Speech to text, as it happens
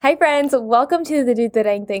Hi friends, welcome to the Do the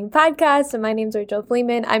Dang Thing podcast. My name's Rachel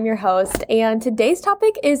Fleeman. I'm your host, and today's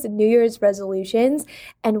topic is New Year's resolutions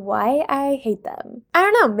and why I hate them. I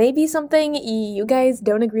don't know, maybe something you guys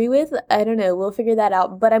don't agree with. I don't know, we'll figure that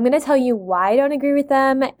out. But I'm going to tell you why I don't agree with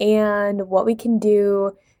them and what we can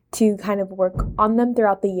do to kind of work on them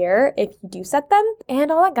throughout the year if you do set them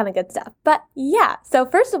and all that kind of good stuff. But yeah, so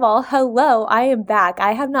first of all, hello, I am back.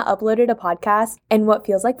 I have not uploaded a podcast in what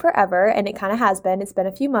feels like forever, and it kind of has been. It's been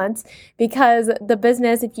a few months because the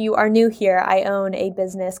business, if you are new here, I own a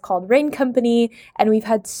business called Rain Company, and we've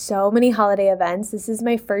had so many holiday events. This is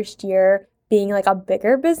my first year being like a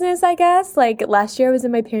bigger business, I guess. Like last year I was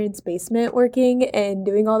in my parents' basement working and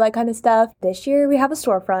doing all that kind of stuff. This year we have a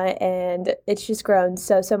storefront and it's just grown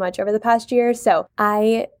so much over the past year. So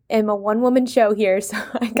I am a one-woman show here, so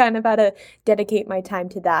I kind of had to dedicate my time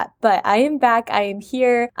to that. But I am back. I am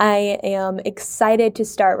here. I am excited to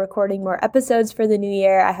start recording more episodes for the new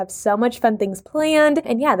year. I have so much fun things planned.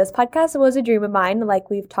 And yeah, this podcast was a dream of mine, like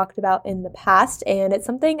we've talked about in the past. And it's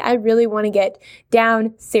something I really want to get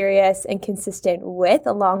down, serious, and consistent with,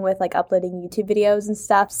 along with like uploading YouTube videos and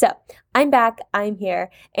stuff. So I'm back, I'm here,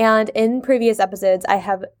 and in previous episodes, I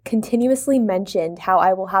have continuously mentioned how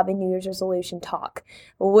I will have a New Year's resolution talk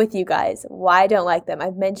with you guys, why I don't like them.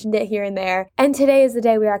 I've mentioned it here and there, and today is the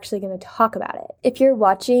day we're actually going to talk about it. If you're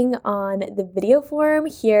watching on the video form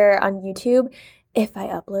here on YouTube, if I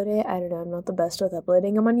upload it, I don't know, I'm not the best with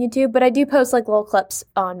uploading them on YouTube, but I do post like little clips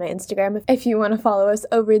on my Instagram if you want to follow us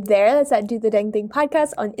over there. That's at Do the Dang Thing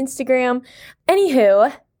Podcast on Instagram.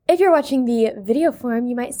 Anywho, if you're watching the video form,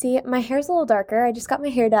 you might see my hair's a little darker. I just got my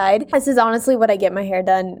hair dyed. This is honestly what I get my hair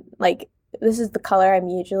done. Like, this is the color I'm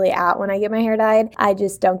usually at when I get my hair dyed. I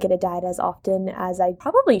just don't get it dyed as often as I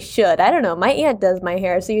probably should. I don't know. My aunt does my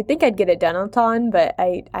hair, so you'd think I'd get it done on time, but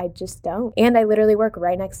I just don't. And I literally work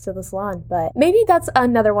right next to the salon. But maybe that's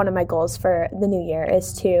another one of my goals for the new year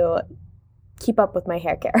is to keep up with my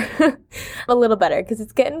hair care a little better because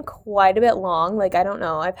it's getting quite a bit long. Like, I don't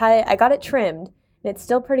know. I got it trimmed. And it's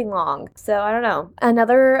still pretty long. So I don't know.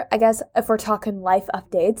 Another, I guess, if we're talking life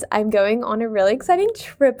updates, I'm going on a really exciting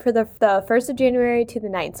trip for the 1st of January to the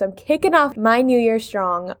 9th. So I'm kicking off my New Year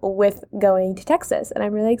strong with going to Texas. And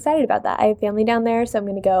I'm really excited about that. I have family down there, so I'm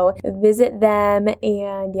going to go visit them.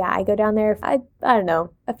 And yeah, I go down there, I don't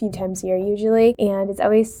know, a few times a year usually. And it's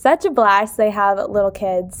always such a blast. They have little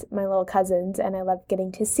kids, my little cousins, and I love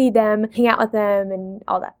getting to see them, hang out with them, and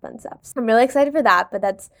all that fun stuff. So I'm really excited for that, but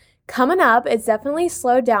that's coming up. It's definitely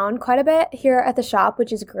slowed down quite a bit here at the shop,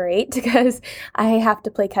 which is great because I have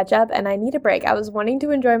to play catch up and I need a break. I was wanting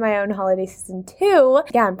to enjoy my own holiday season too.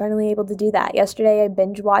 Yeah, I'm finally able to do that. Yesterday I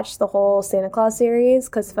binge watched the whole Santa Claus series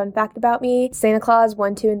because fun fact about me, Santa Claus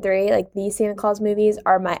 1, 2, and 3, like these Santa Claus movies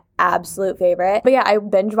are my absolute favorite. But yeah, I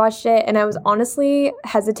binge watched it and I was honestly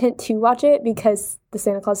hesitant to watch it because the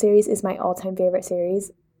Santa Claus series is my all-time favorite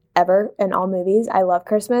series ever in all movies. I love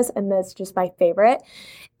Christmas and that's just my favorite.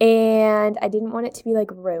 And I didn't want it to be like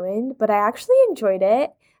ruined, but I actually enjoyed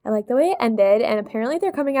it. I like the way it ended, and apparently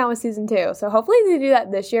they're coming out with season 2. So hopefully they do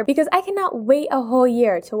that this year because I cannot wait a whole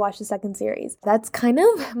year to watch the second series. That's kind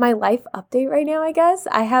of my life update right now, I guess.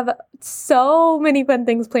 I have so many fun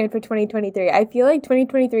things planned for 2023. I feel like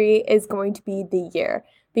 2023 is going to be the year.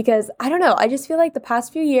 Because, I don't know, I just feel like the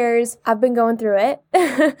past few years, I've been going through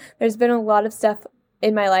it. There's been a lot of stuff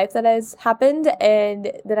in my life that has happened,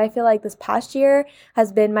 and that I feel like this past year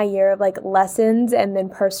has been my year of like lessons and then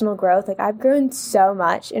personal growth. Like I've grown so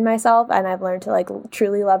much in myself and I've learned to like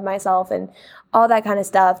truly love myself and all that kind of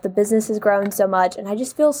stuff. The business has grown so much and I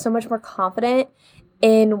just feel so much more confident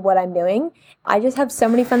in what I'm doing. I just have so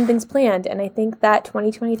many fun things planned, and I think that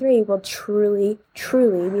 2023 will truly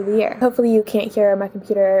be the year. Hopefully you can't hear my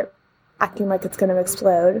computer acting like it's going to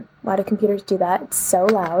explode. Why do computers do that? It's so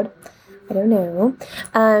loud. I don't know.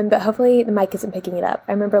 But hopefully the mic isn't picking it up.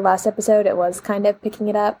 I remember last episode it was kind of picking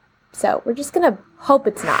it up. So we're just going to hope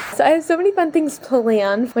it's not. So I have so many fun things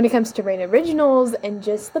planned when it comes to Rain Originals and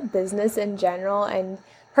just the business in general and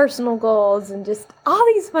personal goals and just all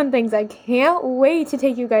these fun things. I can't wait to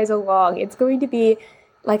take you guys along. It's going to be,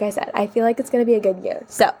 like I said, I feel like it's going to be a good year.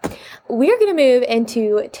 So we're going to move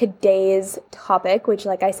into today's topic, which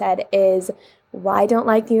like I said is why I don't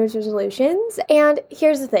like New Year's resolutions. And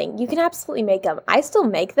here's the thing, you can absolutely make them. I still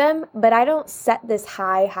make them, but I don't set this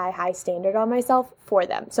high standard on myself for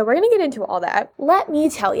them. So we're going to get into all that. Let me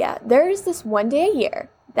tell you, there's this one day a year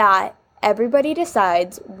that everybody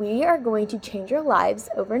decides we are going to change our lives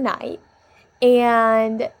overnight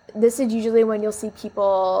And this is usually when you'll see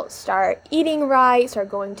people start eating right, start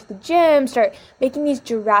going to the gym, start making these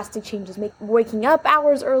drastic changes, waking up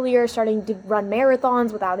hours earlier, starting to run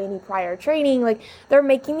marathons without any prior training. Like, they're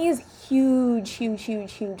making these huge,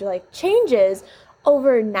 like, changes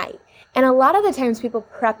overnight. And a lot of the times people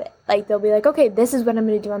prep it. Like, they'll be like, okay, this is what I'm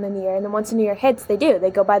going to do on the new year. And then once the new year hits, they do.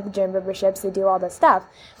 They go buy the gym memberships, they do all this stuff.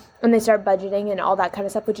 And they start budgeting and all that kind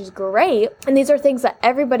of stuff, which is great. And these are things that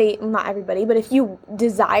everybody, not everybody, but if you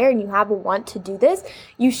desire and you have a want to do this,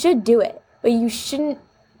 you should do it. But you shouldn't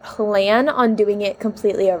plan on doing it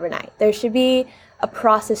completely overnight. There should be a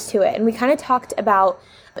process to it. And we kind of talked about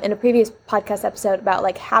in a previous podcast episode about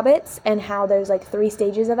like habits and how there's like 3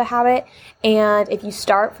 stages of a habit. And if you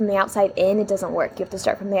start from the outside in, it doesn't work. You have to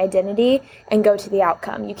start from the identity and go to the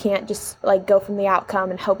outcome. You can't just like go from the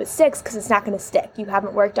outcome and hope it sticks, because it's not going to stick. You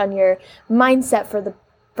haven't worked on your mindset for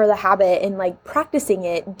the habit and like practicing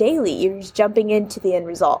it daily. You're just jumping into the end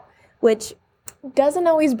result, which doesn't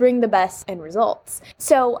always bring the best end results.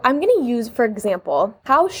 So I'm going to use, for example,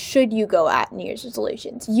 how should you go at New Year's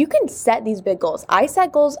resolutions? You can set these big goals. I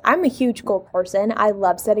set goals. I'm a huge goal person. I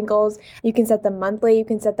love setting goals. You can set them monthly. You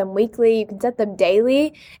can set them weekly. You can set them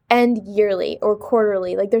daily and yearly or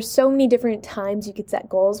quarterly. Like, there's so many different times you could set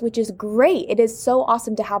goals, which is great. It is so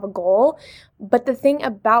awesome to have a goal. But the thing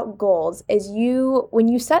about goals is when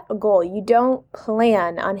you set a goal, you don't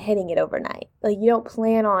plan on hitting it overnight. Like, you don't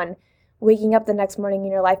plan on waking up the next morning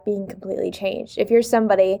and your life being completely changed. If you're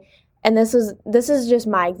somebody, and this is just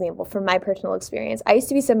my example from my personal experience. I used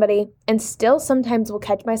to be somebody, and still sometimes will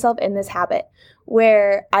catch myself in this habit,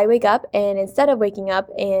 where I wake up and instead of waking up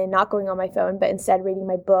and not going on my phone, but instead reading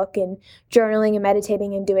my book and journaling and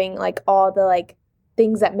meditating and doing like all the like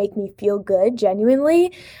things that make me feel good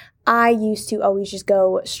genuinely, I used to always just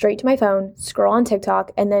go straight to my phone, scroll on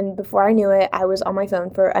TikTok, and then before I knew it, I was on my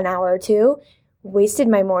phone for an hour or two, wasted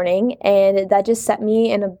my morning, and that just set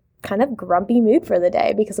me in a kind of grumpy mood for the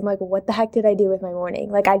day, because I'm like, what the heck did I do with my morning?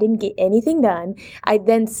 Like, I didn't get anything done. I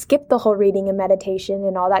then skipped the whole reading and meditation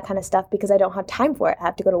and all that kind of stuff because I don't have time for it. I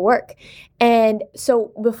have to go to work. And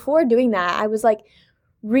so before doing that, I was like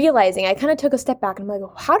realizing, I kind of took a step back and I'm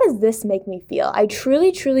like, how does this make me feel? I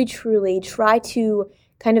truly try to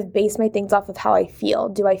kind of base my things off of how I feel.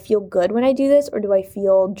 Do I feel good when I do this, or do I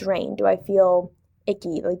feel drained? Do I feel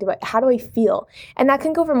icky? Like, how do I feel? And that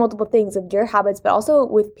can go for multiple things of your habits, but also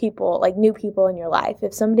with people, like new people in your life.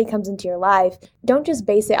 If somebody comes into your life, don't just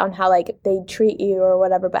base it on how like they treat you or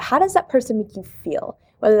whatever, but how does that person make you feel?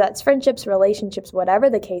 Whether that's friendships, relationships, whatever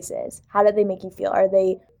the case is, how do they make you feel? Are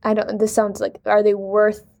they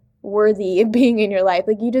worthy of being in your life?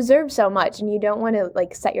 Like, you deserve so much, and you don't want to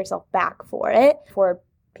like set yourself back for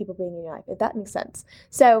people being in your life, if that makes sense.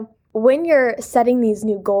 So when you're setting these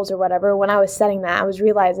new goals or whatever, when I was setting that, I was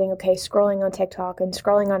realizing, okay, scrolling on TikTok and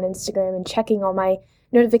scrolling on Instagram and checking all my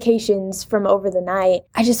notifications from over the night,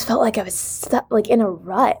 I just felt like I was stuck, like in a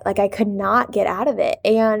rut, like I could not get out of it.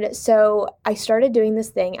 And so I started doing this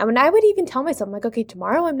thing. I mean, I would even tell myself, I'm like, okay,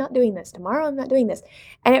 tomorrow I'm not doing this. Tomorrow I'm not doing this.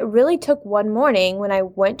 And it really took one morning when I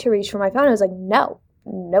went to reach for my phone, I was like, nope,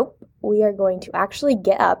 we are going to actually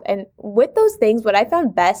get up. And with those things, what I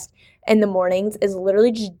found best in the mornings is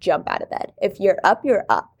literally just jump out of bed. If you're up, you're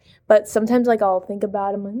up. But sometimes like I'll think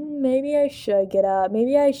about it, I'm like, maybe I should get up.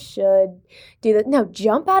 Maybe I should do that. No,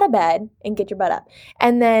 jump out of bed and get your butt up.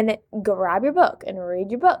 And then grab your book and read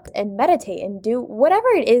your book and meditate and do whatever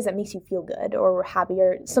it is that makes you feel good or happy,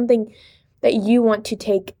 or something that you want to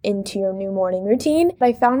take into your new morning routine.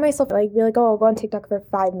 I found myself like, be like, oh, I'll go on TikTok for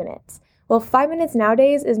 5 minutes. Well, 5 minutes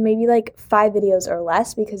nowadays is maybe like 5 videos or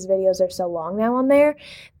less, because videos are so long now on there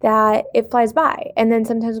that it flies by. And then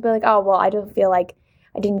sometimes we'll be like, oh, well, I don't feel like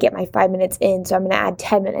I didn't get my 5 minutes in, so I'm going to add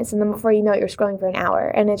 10 minutes. And then before you know it, you're scrolling for an hour.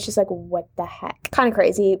 And it's just like, what the heck? Kind of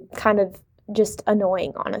crazy, kind of just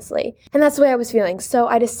annoying, honestly. And that's the way I was feeling. So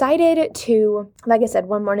I decided to, like I said,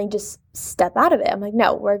 one morning, just step out of it. I'm like,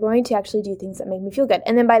 no, we're going to actually do things that make me feel good.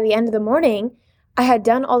 And then by the end of the morning, I had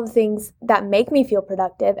done all the things that make me feel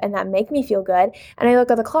productive and that make me feel good. And I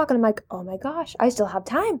look at the clock and I'm like, oh my gosh, I still have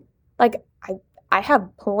time. Like, I have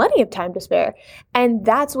plenty of time to spare. And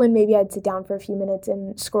that's when maybe I'd sit down for a few minutes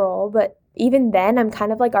and scroll. But even then, I'm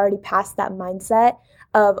kind of like already past that mindset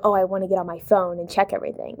of, oh, I want to get on my phone and check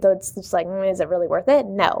everything. So it's just like, is it really worth it?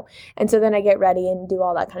 No. And so then I get ready and do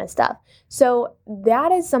all that kind of stuff. So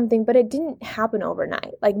that is something, but it didn't happen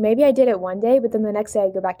overnight. Like, maybe I did it one day, but then the next day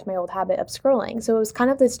I'd go back to my old habit of scrolling. So it was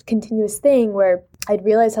kind of this continuous thing where I'd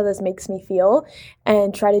realize how this makes me feel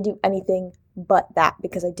and try to do anything but that,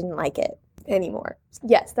 because I didn't like it anymore.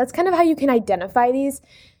 Yes, that's kind of how you can identify these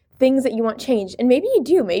things that you want changed. And maybe you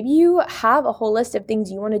do. Maybe you have a whole list of things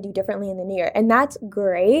you want to do differently in the new year. And that's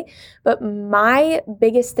great. But my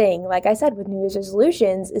biggest thing, like I said, with New Year's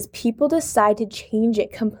resolutions is people decide to change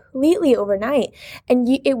it completely overnight. And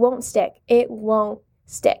it won't stick. It won't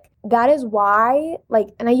stick. That is why,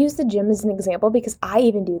 and I use the gym as an example because I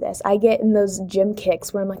even do this. I get in those gym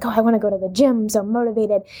kicks where I'm like, oh, I want to go to the gym. I'm so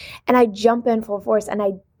motivated. And I jump in full force and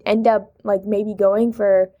I end up maybe going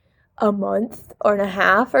for a month or and a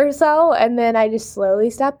half or so. And then I just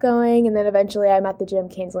slowly stop going. And then eventually I'm at the gym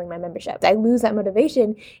canceling my membership. I lose that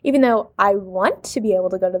motivation, even though I want to be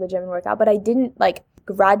able to go to the gym and work out, but I didn't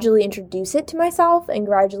gradually introduce it to myself and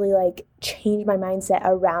gradually change my mindset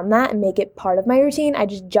around that and make it part of my routine. I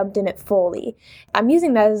just jumped in it fully. I'm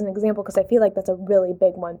using that as an example because I feel like that's a really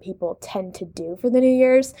big one people tend to do for the New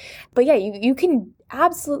Year's. But yeah, you can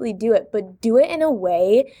absolutely do it, but do it in a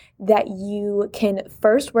way that you can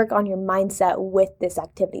first work on your mindset with this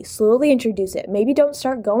activity. Slowly introduce it. Maybe don't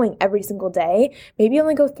start going every single day. Maybe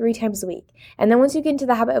only go 3 times a week. And then once you get into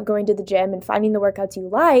the habit of going to the gym and finding the workouts you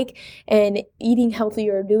like and eating healthy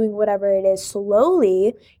or doing whatever it is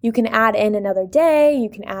slowly, you can add in another day. You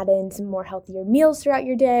can add in some more healthier meals throughout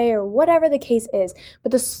your day or whatever the case is.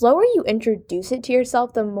 But the slower you introduce it to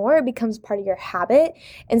yourself, the more it becomes part of your habit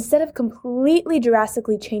instead of completely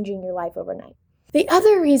drastically changing your life overnight. The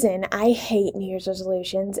other reason I hate New Year's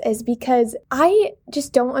resolutions is because I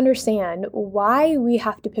just don't understand why we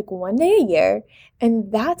have to pick one day a year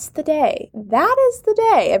and that's the day. That is the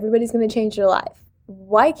day everybody's going to change their life.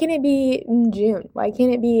 Why can't it be in June? Why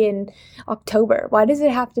can't it be in October? Why does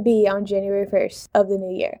it have to be on January 1st of the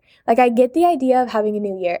new year? I get the idea of having a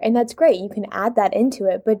new year and that's great. You can add that into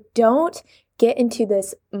it, but don't get into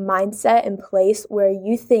this mindset and place where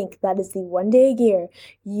you think that is the one day a year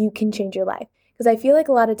you can change your life. Because I feel like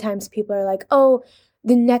a lot of times people are like, oh,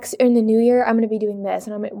 in the new year, I'm going to be doing this.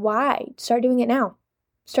 And I'm like, why? Start doing it now.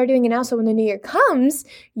 Start doing it now. So when the new year comes,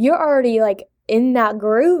 you're already in that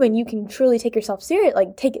groove and you can truly take yourself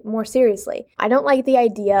take it more seriously. I don't like the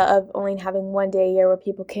idea of only having one day a year where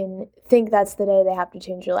people can think that's the day they have to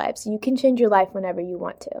change your life. So you can change your life whenever you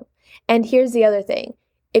want to. And here's the other thing.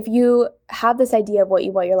 If you have this idea of what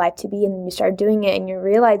you want your life to be and then you start doing it and you're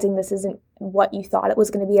realizing this isn't what you thought it was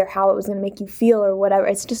going to be or how it was going to make you feel or whatever,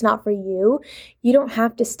 it's just not for you, you don't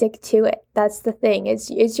have to stick to it. That's the thing.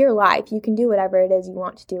 It's your life. You can do whatever it is you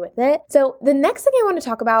want to do with it. So the next thing I want to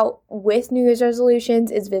talk about with New Year's resolutions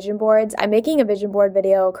is vision boards. I'm making a vision board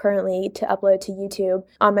video currently to upload to YouTube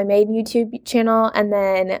on my main YouTube channel and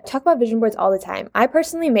then talk about vision boards all the time. I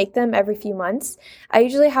personally make them every few months. I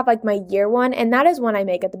usually have my year one, and that is one I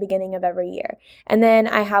make at the beginning of every year. And then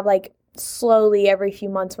I have slowly every few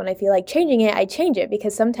months when I feel like changing it, I change it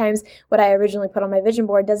because sometimes what I originally put on my vision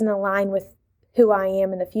board doesn't align with who I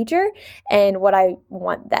am in the future and what I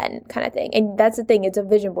want then kind of thing. And that's the thing, it's a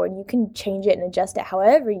vision board. You can change it and adjust it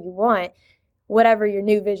however you want, whatever your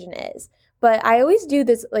new vision is. But I always do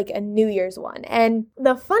this a New Year's one. And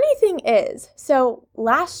the funny thing is, so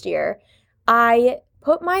last year I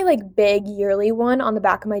put my big yearly one on the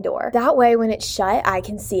back of my door. That way when it's shut, I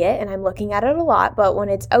can see it and I'm looking at it a lot. But when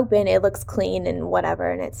it's open, it looks clean and whatever.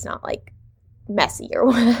 And it's not messy or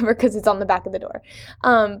whatever because it's on the back of the door.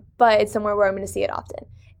 But it's somewhere where I'm going to see it often.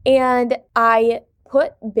 And I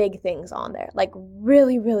put big things on there,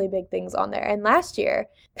 really, really big things on there. And last year,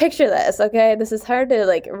 picture this, okay? This is hard to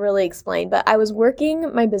really explain, but I was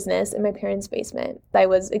working my business in my parents' basement. I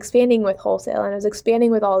was expanding with wholesale and I was expanding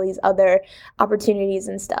with all these other opportunities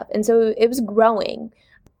and stuff. And so it was growing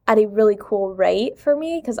at a really cool rate for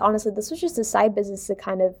me because honestly, this was just a side business to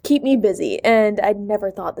kind of keep me busy. And I never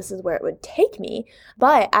thought this is where it would take me.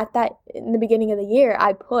 But in the beginning of the year,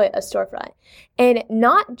 I put a storefront and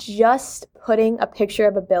not just putting a picture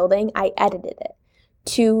of a building, I edited it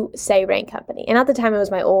to say Rain Company. And at the time, it was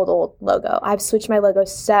my old logo. I've switched my logo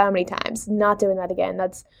so many times. Not doing that again.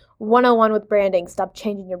 That's 101 with branding. Stop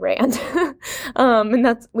changing your brand.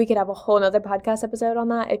 And we could have a whole nother podcast episode on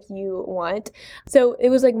that if you want. So it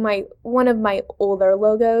was one of my older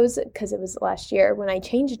logos because it was last year when I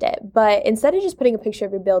changed it. But instead of just putting a picture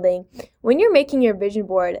of your building, when you're making your vision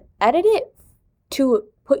board, edit it to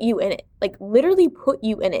put you in it. Literally put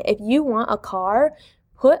you in it. If you want a car,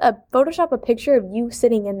 Photoshop a picture of you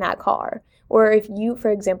sitting in that car. Or if you,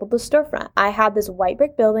 for example, the storefront. I had this white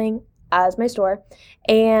brick building as my store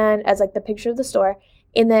and as the picture of the store.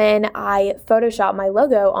 And then I Photoshopped my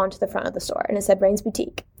logo onto the front of the store and it said Rain's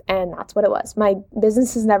Boutique. And that's what it was. My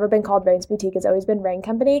business has never been called Rain's Boutique. It's always been Rain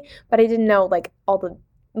Company, but I didn't know all the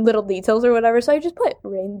little details or whatever. So I just put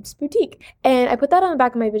Rain's Boutique. And I put that on the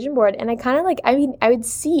back of my vision board. And I kind of I would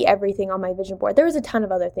see everything on my vision board. There was a ton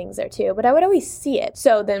of other things there too, but I would always see it.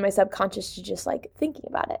 So then my subconscious is just thinking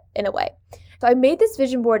about it in a way. So I made this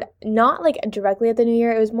vision board not directly at the new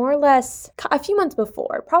year. It was more or less a few months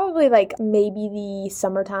before, probably maybe the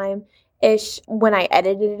summertime-ish when I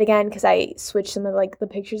edited it again because I switched some of the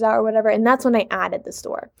pictures out or whatever. And that's when I added the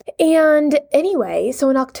store. And anyway,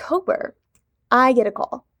 so in October, I get a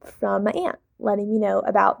call from my aunt letting me know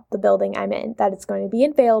about the building I'm in, that it's going to be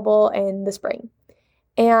available in the spring.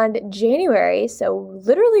 And January, so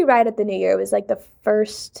literally right at the new year, it was the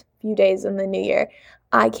first few days of the new year,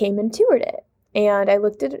 I came and toured it. And I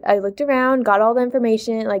looked around, got all the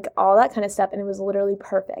information, all that kind of stuff, and it was literally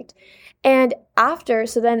perfect. And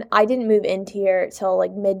so then I didn't move into here till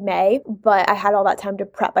mid-May, but I had all that time to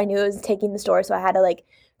prep. I knew it was taking the store, so I had to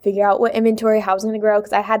figure out what inventory, how I was going to grow,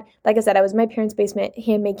 because I had, like I said, I was in my parents' basement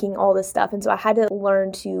hand making all this stuff, and so I had to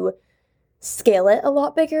learn to scale it a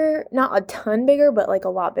lot bigger, not a ton bigger, but a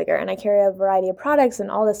lot bigger. And I carry a variety of products and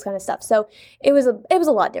all this kind of stuff. So it was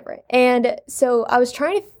a lot different. And so I was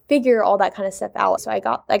trying to figure all that kind of stuff out. So I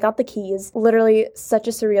got the keys, literally such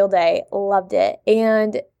a surreal day, loved it.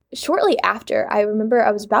 And shortly after, I remember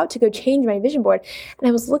I was about to go change my vision board and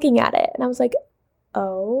I was looking at it and I was like,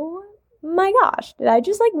 oh my gosh, did I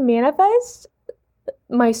just manifest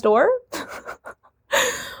my store?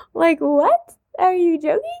 What? Are you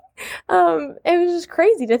joking? It was just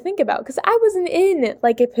crazy to think about because I wasn't in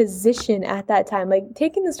a position at that time.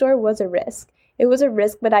 Taking the store was a risk. It was a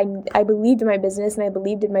risk, but I believed in my business and I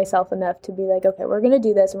believed in myself enough to be okay, we're going to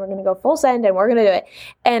do this and we're going to go full send and we're going to do it.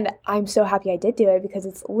 And I'm so happy I did do it because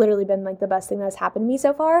it's literally been the best thing that's happened to me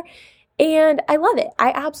so far. And I love it.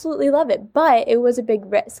 I absolutely love it, but it was a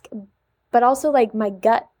big risk. But also my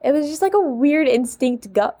gut, it was just a weird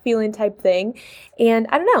instinct gut feeling type thing. And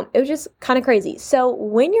I don't know, it was just kind of crazy. So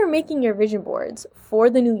when you're making your vision boards for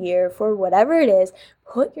the new year, for whatever it is,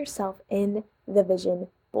 put yourself in the vision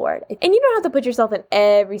board. And you don't have to put yourself in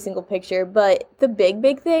every single picture, but the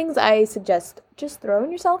big things, I suggest just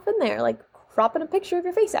throwing yourself in there, cropping a picture of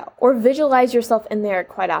your face out. Or visualize yourself in there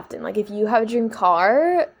quite often. If you have a dream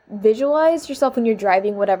car, visualize yourself when you're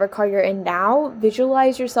driving whatever car you're in now.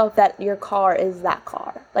 Visualize yourself that your car is that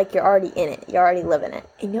car. You're already in it. You're already living it.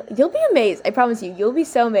 And you'll be amazed. I promise you. You'll be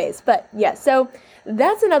so amazed. But yeah, so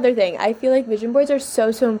that's another thing. I feel vision boards are so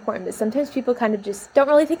important, but sometimes people kind of just don't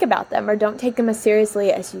really think about them or don't take them as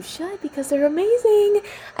seriously as you should because they're amazing.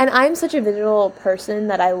 And I'm such a visual person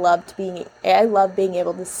that I love being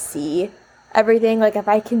able to see everything. If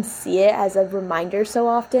I can see it as a reminder so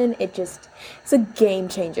often, it's a game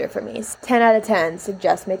changer for me. 10 out of 10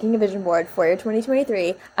 suggest making a vision board for your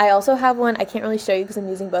 2023. I also have one. I can't really show you because I'm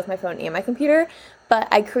using both my phone and my computer, but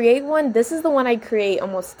I create one. This is the one I create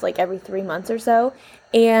almost every 3 months or so.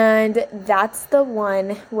 And that's the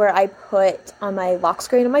one where I put on my lock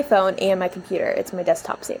screen on my phone and my computer. It's my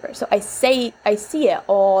desktop saver. So I see it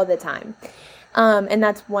all the time. And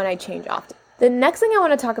that's one I change often. The next thing I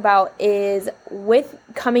want to talk about is with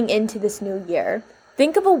coming into this new year,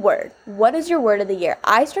 think of a word. What is your word of the year?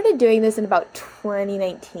 I started doing this in about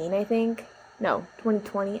 2019, I think. No,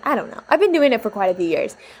 2020. I don't know. I've been doing it for quite a few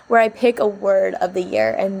years where I pick a word of the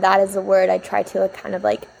year, and that is the word I try to kind of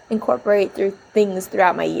incorporate through things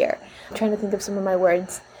throughout my year. I'm trying to think of some of my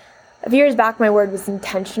words. A few years back, my word was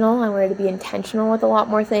intentional. I wanted to be intentional with a lot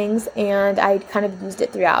more things, and I kind of used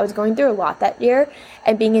it throughout. I was going through a lot that year,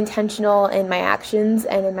 and being intentional in my actions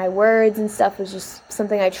and in my words and stuff was just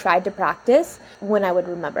something I tried to practice when I would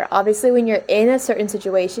remember. Obviously, when you're in a certain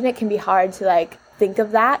situation, it can be hard to think of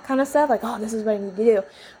that kind of stuff, oh, this is what I need to do.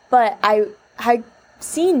 But I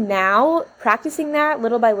see now, practicing that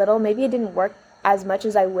little by little, maybe it didn't work as much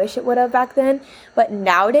as I wish it would have back then, but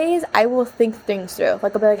nowadays I will think things through. I'll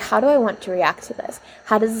be how do I want to react to this?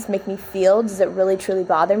 How does this make me feel? Does it really truly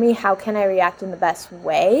bother me? How can I react in the best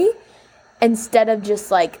way? Instead of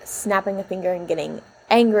just snapping a finger and getting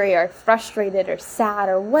angry or frustrated or sad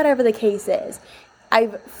or whatever the case is.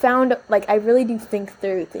 I've found I really do think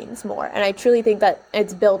through things more, and I truly think that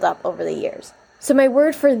it's built up over the years. So my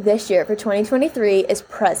word for this year, for 2023, is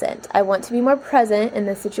present. I want to be more present in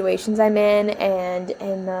the situations I'm in and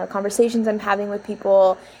in the conversations I'm having with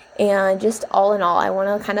people, and just all in all, I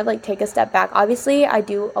want to kind of take a step back. Obviously, I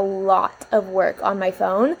do a lot of work on my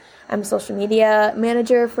phone. I'm a social media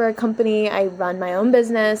manager for a company. I run my own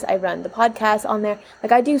business. I run the podcast on there.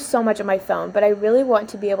 I do so much on my phone, but I really want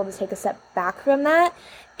to be able to take a step back from that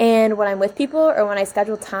And when I'm with people or when I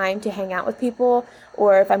schedule time to hang out with people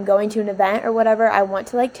or if I'm going to an event or whatever, I want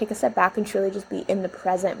to like take a step back and truly just be in the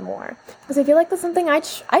present more. Because I feel like that's something I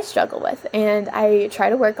struggle with, and I try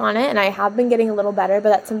to work on it, and I have been getting a little better, but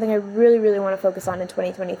that's something I really, really want to focus on in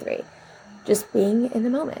 2023. Just being in the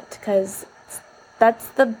moment, because that's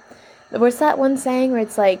what's that one saying where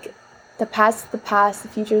it's like, the past is the past, the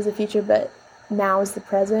future is the future, but now is the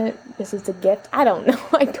present because it's a gift. I don't know.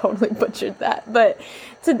 I totally butchered that, but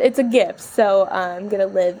it's a gift. So I'm going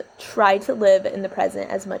to try to live in the present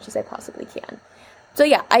as much as I possibly can. So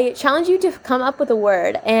yeah, I challenge you to come up with a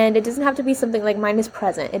word, and it doesn't have to be something like mine is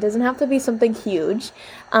present. It doesn't have to be something huge.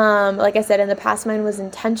 Like I said, in the past, mine was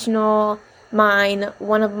intentional.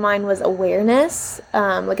 One of mine was awareness.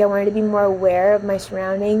 Like I wanted to be more aware of my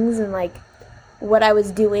surroundings and like what I was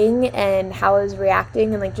doing and how I was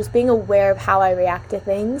reacting, and like just being aware of how I react to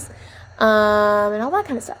things, and all that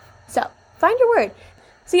kind of stuff. So find your word.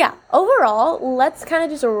 So yeah, overall, let's kind of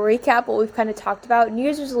just recap what we've kind of talked about. New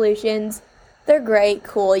Year's resolutions, they're great,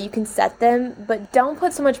 cool, you can set them, but don't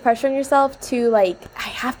put so much pressure on yourself to like, I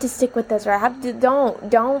have to stick with this, or I have to,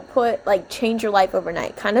 don't put like change your life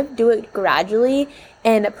overnight. Kind of do it gradually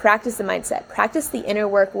and practice the mindset. Practice the inner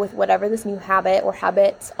work with whatever this new habit or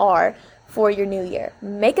habits are for your new year.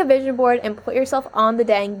 Make a vision board and put yourself on the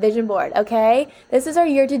dang vision board, okay? This is our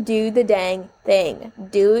year to do the dang thing.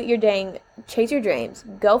 Chase your dreams.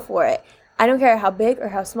 Go for it. I don't care how big or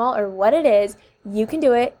how small or what it is. You can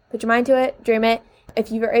do it. Put your mind to it. Dream it.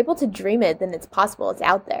 If you are able to dream it, then it's possible. It's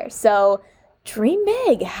out there. So dream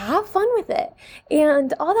big. Have fun with it.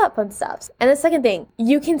 And all that fun stuff. And the second thing,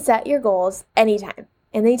 you can set your goals anytime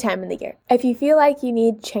in the year. If you feel like you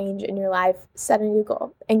need change in your life, set a new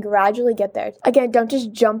goal and gradually get there. Again, don't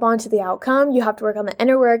just jump onto the outcome. You have to work on the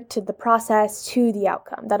inner work to the process to the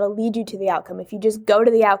outcome. That'll lead you to the outcome. If you just go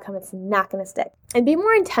to the outcome, it's not going to stick. And be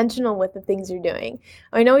more intentional with the things you're doing.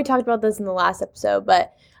 I know we talked about this in the last episode,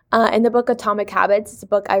 but in the book Atomic Habits, it's a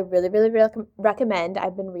book I really, really recommend.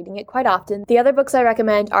 I've been reading it quite often. The other books I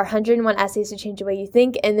recommend are 101 Essays to Change the Way You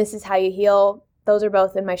Think and This Is How You Heal. Those are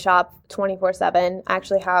both in my shop 24/7. I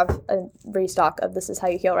actually have a restock of This Is How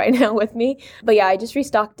You Heal right now with me. But yeah, I just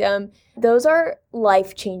restocked them. Those are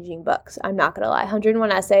life-changing books. I'm not going to lie.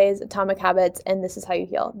 101 Essays, Atomic Habits, and This Is How You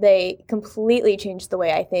Heal. They completely changed the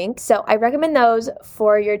way I think. So I recommend those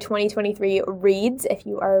for your 2023 reads. If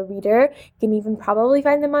you are a reader, you can even probably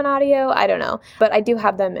find them on audio. I don't know. But I do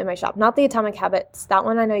have them in my shop. Not the Atomic Habits. That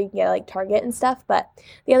one I know you can get like Target and stuff. But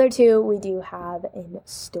the other two we do have in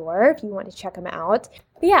store if you want to check them out.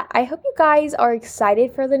 But yeah, I hope you guys are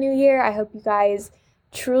excited for the new year. I hope you guys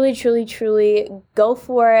truly, truly, truly go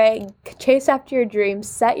for it. Chase after your dreams,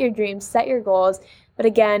 set your goals. But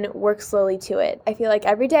again, work slowly to it. I feel like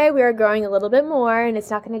every day we are growing a little bit more, and it's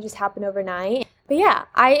not going to just happen overnight. But yeah,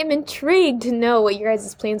 I am intrigued to know what your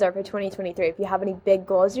guys' plans are for 2023. If you have any big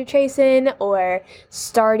goals you're chasing or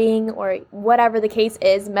starting or whatever the case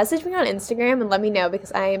is, message me on Instagram and let me know,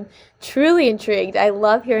 because I am truly intrigued. I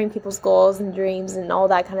love hearing people's goals and dreams and all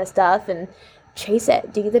that kind of stuff, and chase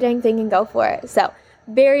it. Do the dang thing and go for it. So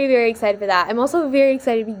very, very excited for that. I'm also very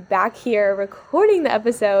excited to be back here recording the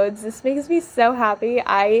episodes. This makes me so happy.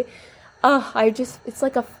 It's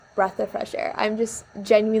like a breath of fresh air. I'm just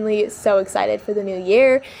genuinely so excited for the new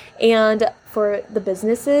year and for the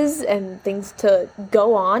businesses and things to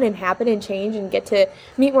go on and happen and change and get to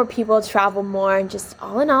meet more people, travel more, and just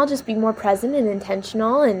all in all, just be more present and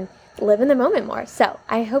intentional and live in the moment more. So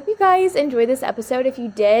I hope you guys enjoyed this episode. If you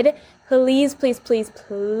did, please, please, please,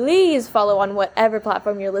 please follow on whatever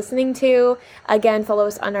platform you're listening to. Again, follow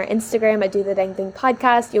us on our Instagram at Do The Dang Thing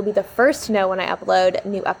Podcast. You'll be the first to know when I upload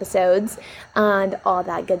new episodes and all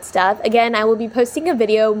that good stuff. Again, I will be posting a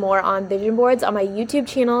video more on vision boards on my YouTube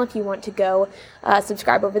channel if you want to go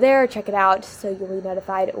subscribe over there, check it out so you'll be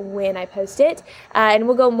notified when I post it. And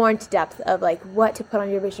we'll go more into depth of like what to put on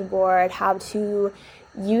your vision board, how to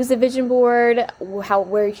use a vision board,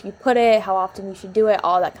 where you should put it, how often you should do it,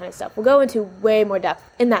 all that kind of stuff. We'll go into way more depth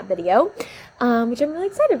in that video, which I'm really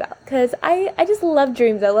excited about because I just love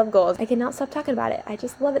dreams. I love goals. I cannot stop talking about it. I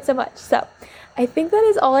just love it so much. So I think that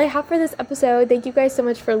is all I have for this episode. Thank you guys so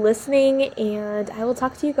much for listening, and I will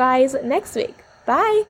talk to you guys next week. Bye!